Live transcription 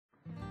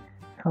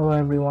Hello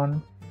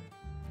everyone,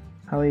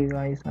 how are you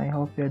guys? I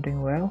hope you're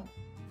doing well.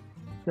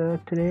 So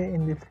today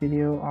in this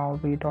video I'll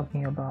be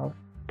talking about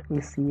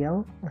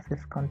ACL, Access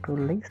Control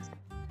List.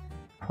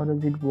 How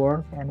does it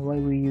work and why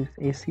we use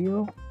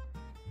ACL?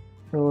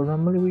 So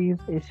normally we use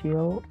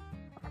ACL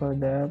for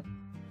the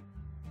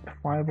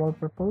firewall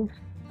purpose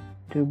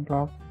to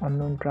block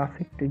unknown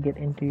traffic to get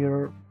into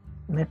your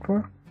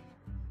network.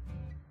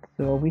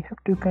 So we have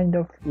two kind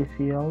of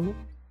ACL.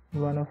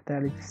 One of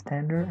that is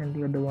standard and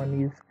the other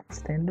one is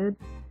extended.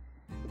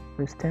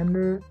 The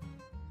standard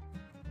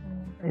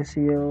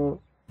ACL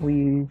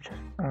we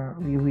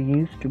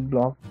use to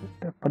block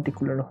a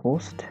particular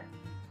host,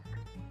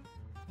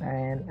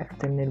 and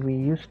extended we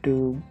used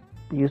to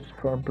use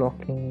for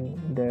blocking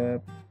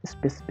the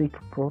specific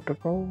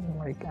protocol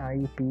like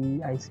IP,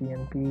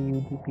 ICMP,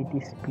 UDP,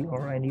 TCP,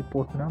 or any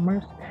port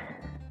numbers.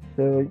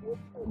 So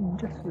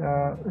just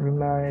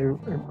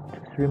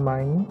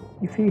remind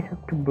if you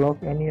have to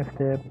block any of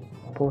the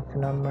port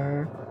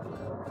number,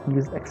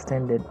 use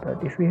extended,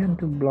 but if we have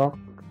to block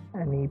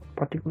any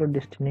particular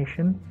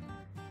destination,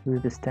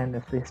 use the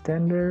standard. So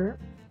standard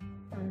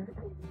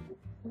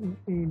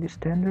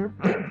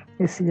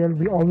ACL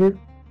we always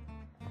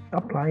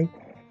apply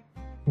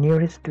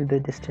nearest to the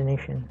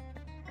destination,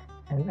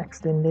 and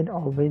extended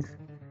always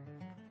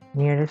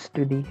nearest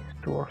to the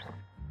source.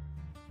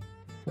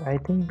 So I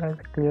think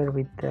that's clear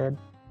with the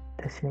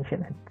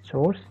destination and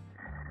source.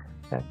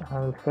 That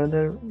I'll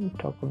further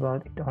talk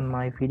about it on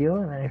my video,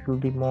 and it will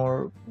be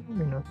more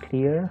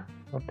clear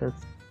what does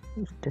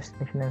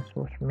destination and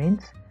source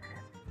means.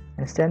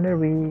 And standard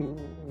we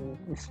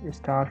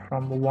start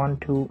from 1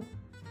 to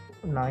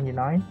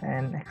 99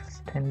 and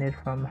extended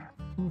from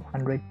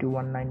 100 to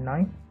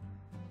 199.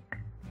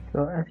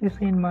 So as you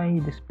see in my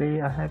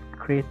display, I have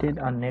created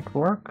a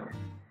network,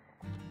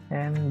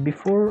 and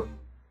before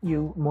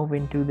you move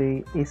into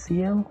the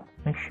ACL,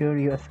 make sure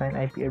you assign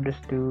IP address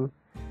to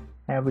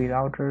every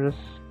routers,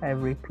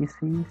 every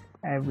PCs,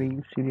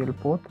 every serial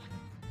ports,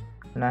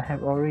 and I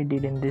have already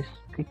did in this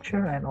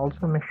picture. And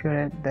also make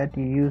sure that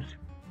you use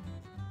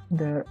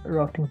the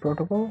routing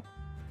protocol,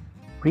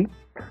 RIP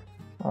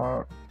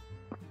or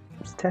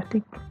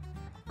static,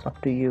 it's up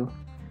to you,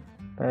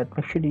 but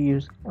make sure to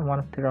use one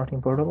of the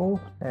routing protocols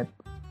that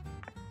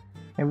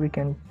every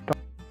can talk.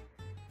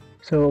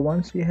 So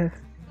once you have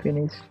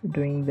finished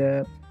doing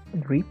the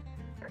RIP,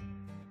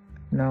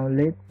 now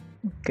let's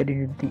get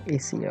into the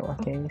ACL.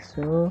 Okay,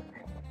 so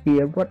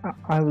here what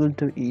I will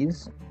do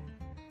is,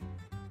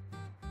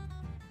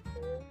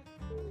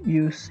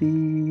 you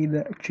see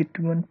the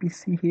cheat1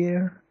 PC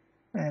here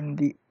and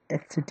the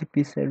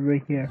HTTP server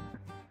here.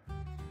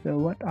 So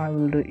what I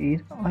will do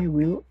is I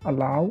will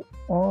allow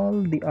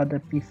all the other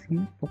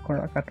PC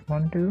Pokhara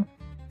Kathmandu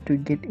to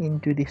get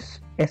into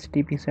this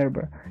HTTP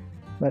server,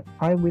 but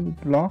I will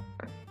block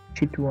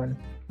cheat1.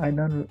 I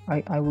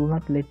will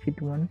not let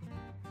cheat1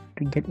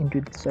 to get into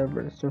the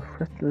server. So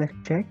first let's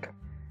check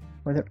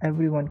whether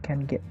everyone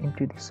can get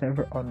into the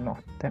server or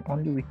not, then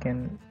only we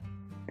can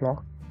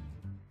block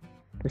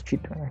the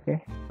cheat1.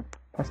 Okay,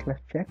 first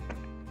let's check.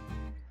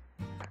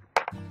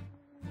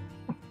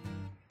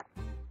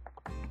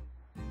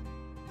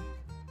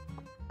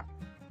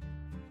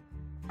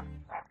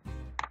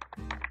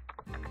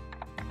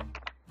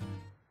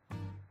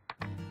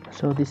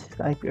 So this is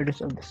the IP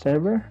address of the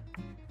server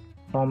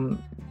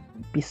from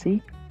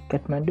PC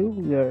Kathmandu.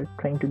 We are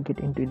trying to get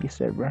into the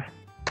server.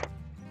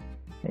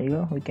 There you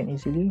go, we can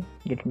easily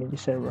get into the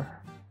server.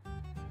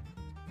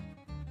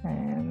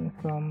 And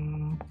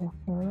from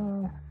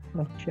Pokhara,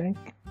 let's check.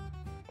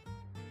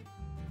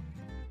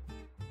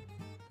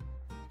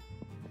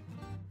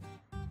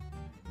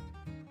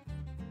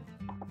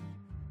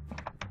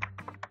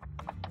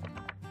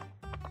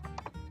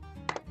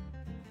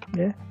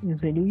 Yeah,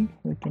 easily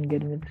we can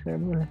get into the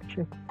server. Let's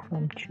check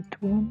from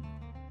cheat1.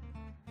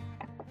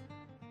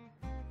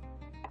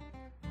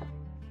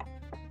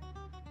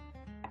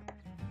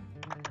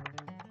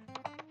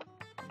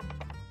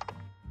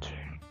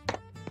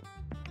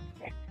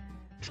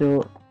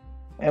 So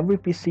every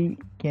PC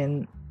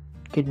can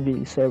get into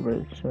the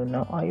server. So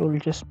now I will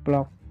just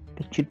block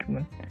the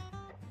cheat1.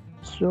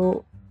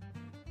 So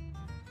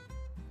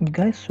you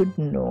guys should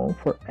know,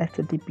 for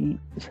HTTP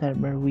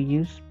server we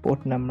use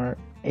port number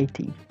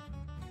 80.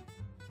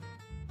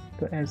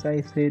 So as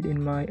I said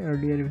in my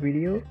earlier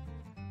video,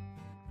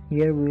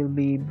 here we will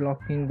be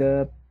blocking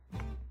the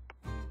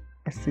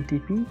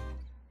HTTP.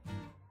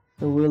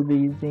 So we'll be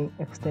using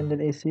extended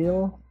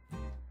ACL,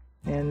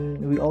 and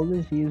we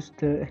always use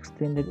the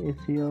extended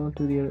ACL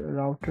to the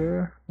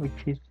router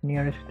which is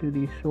nearest to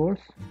the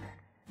source.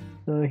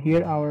 So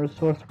here our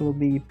source will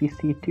be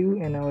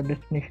PC2 and our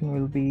destination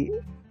will be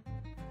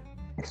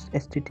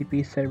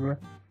HTTP server.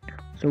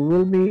 So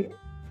we'll be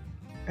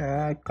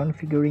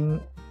configuring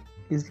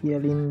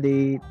ACL in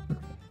the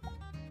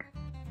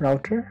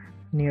router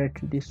near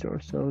to the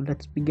source. So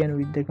let's begin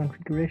with the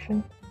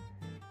configuration.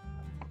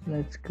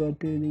 Let's go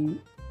to the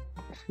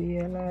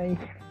CLI.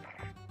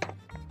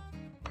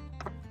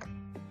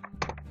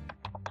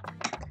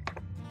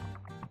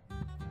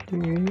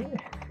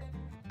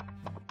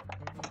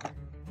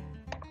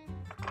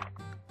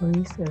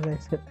 is, as I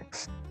said,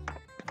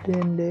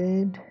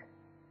 extended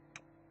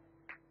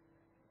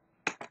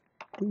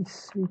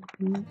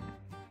TCP.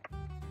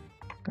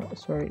 Oh,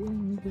 sorry,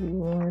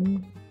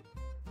 1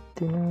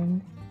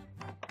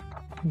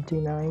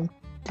 deny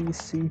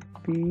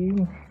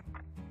TCP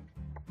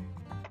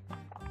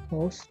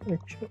host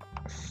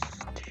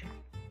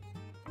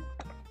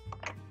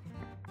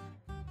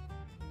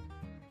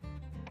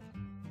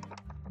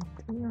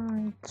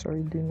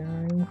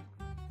deny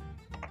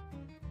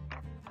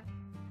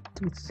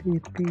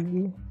TCP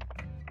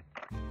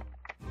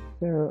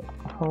the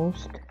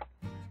host.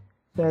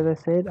 So as I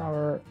said,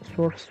 our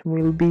source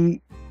will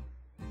be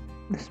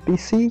this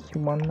PC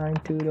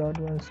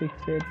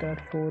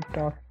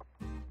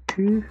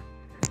 192.168.4.2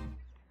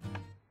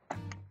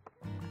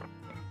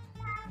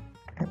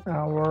 and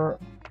our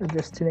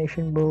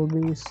destination will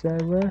be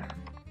server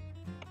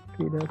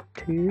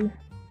 3.2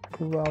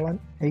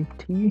 equivalent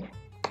 80.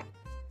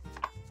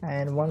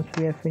 And once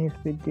we have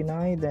finished with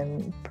deny,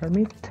 then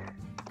permit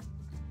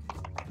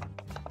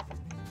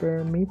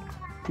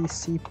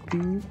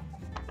TCP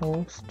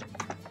host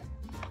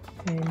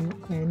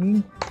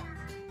any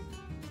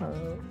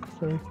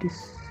sorry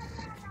this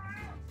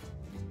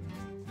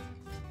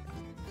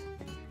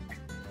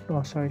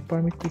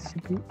permit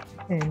TCP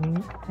any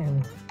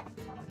and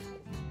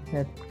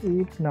that's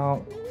it.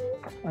 Now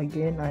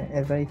again,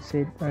 as I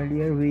said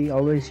earlier, we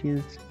always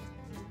use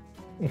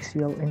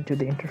SCL into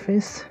the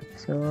interface.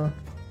 So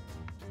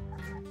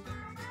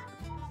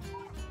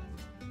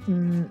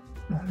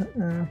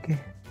okay,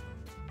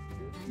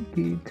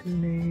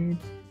 Ethernet.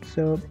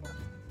 So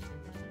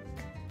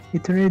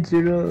Ethernet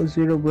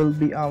 00 will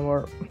be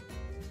our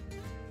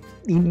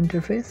in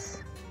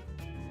interface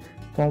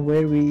from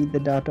where the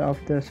data of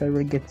the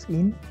server gets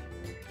in,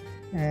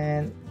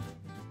 and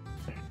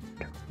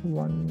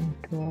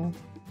 112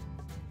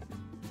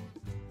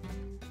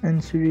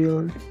 and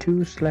serial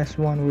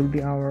 2/1 will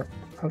be our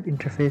out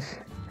interface.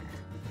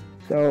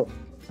 So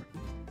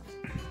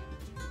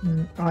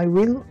I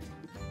will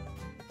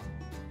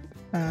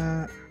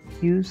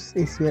use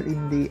ACL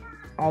in the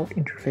out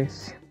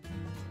interface.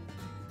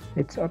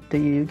 It's up to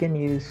you. You can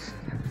use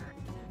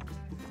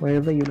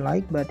wherever you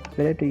like, but it's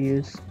better to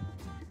use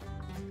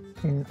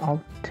in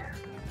out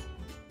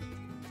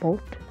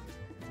port.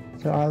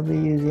 So I'll be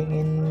using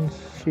in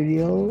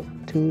serial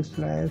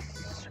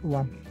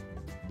 2/1.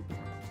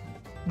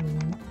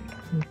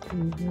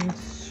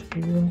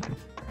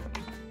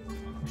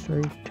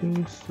 Sorry,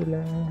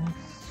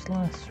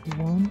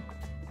 2/1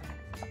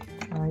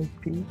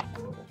 IP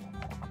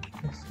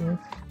SS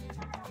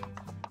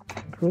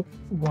group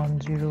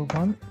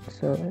 101.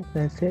 So as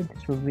I said,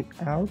 this will be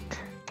out.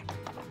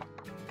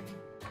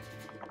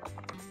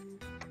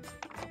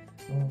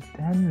 And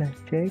then let's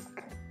check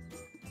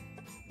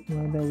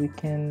whether we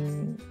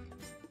can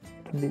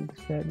build the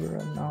server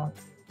or not.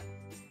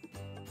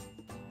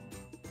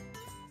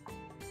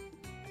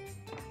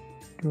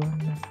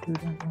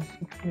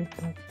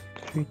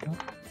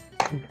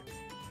 292.168.3.2.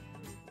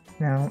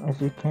 Now as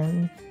you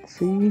can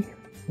see,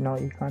 now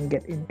you can't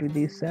get into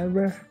this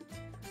server.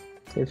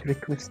 It says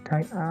request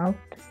timeout,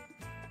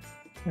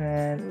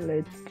 and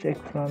let's check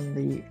from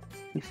the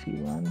PC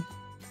one.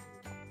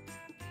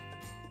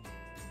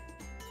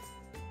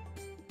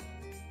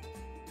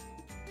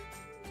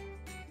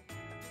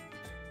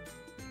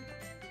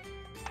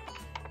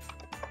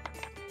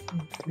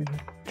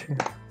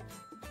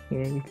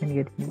 Yeah, you can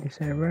get into the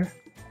server.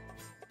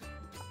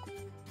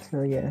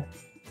 So yeah,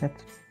 that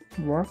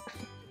works.